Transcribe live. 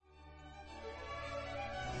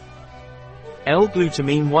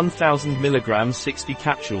L-Glutamine 1000 mg 60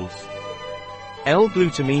 capsules.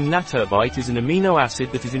 L-Glutamine NATURBITE is an amino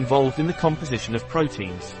acid that is involved in the composition of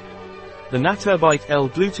proteins. The NATURBITE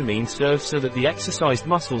L-Glutamine serves so that the exercised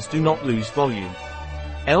muscles do not lose volume.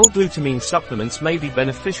 L-Glutamine supplements may be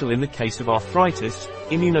beneficial in the case of arthritis,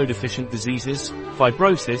 immunodeficient diseases,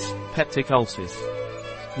 fibrosis, peptic ulcers.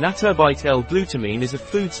 NATURBITE L-Glutamine is a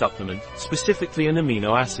food supplement, specifically an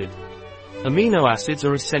amino acid. Amino acids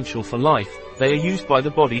are essential for life. They are used by the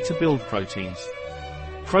body to build proteins.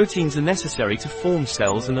 Proteins are necessary to form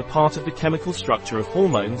cells and are part of the chemical structure of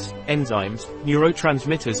hormones, enzymes,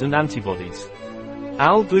 neurotransmitters and antibodies.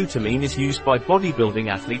 L-Glutamine is used by bodybuilding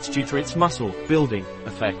athletes due to its muscle building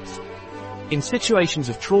effects. In situations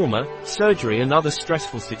of trauma, surgery and other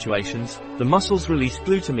stressful situations, the muscles release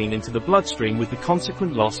glutamine into the bloodstream with the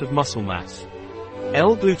consequent loss of muscle mass.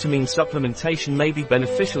 L-Glutamine supplementation may be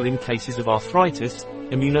beneficial in cases of arthritis,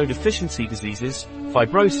 immunodeficiency diseases,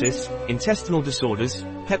 fibrosis, intestinal disorders,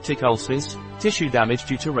 peptic ulcers, tissue damage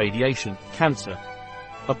due to radiation, cancer.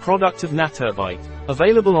 A product of NATURBITE.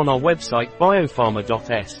 Available on our website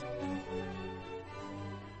biopharma.s.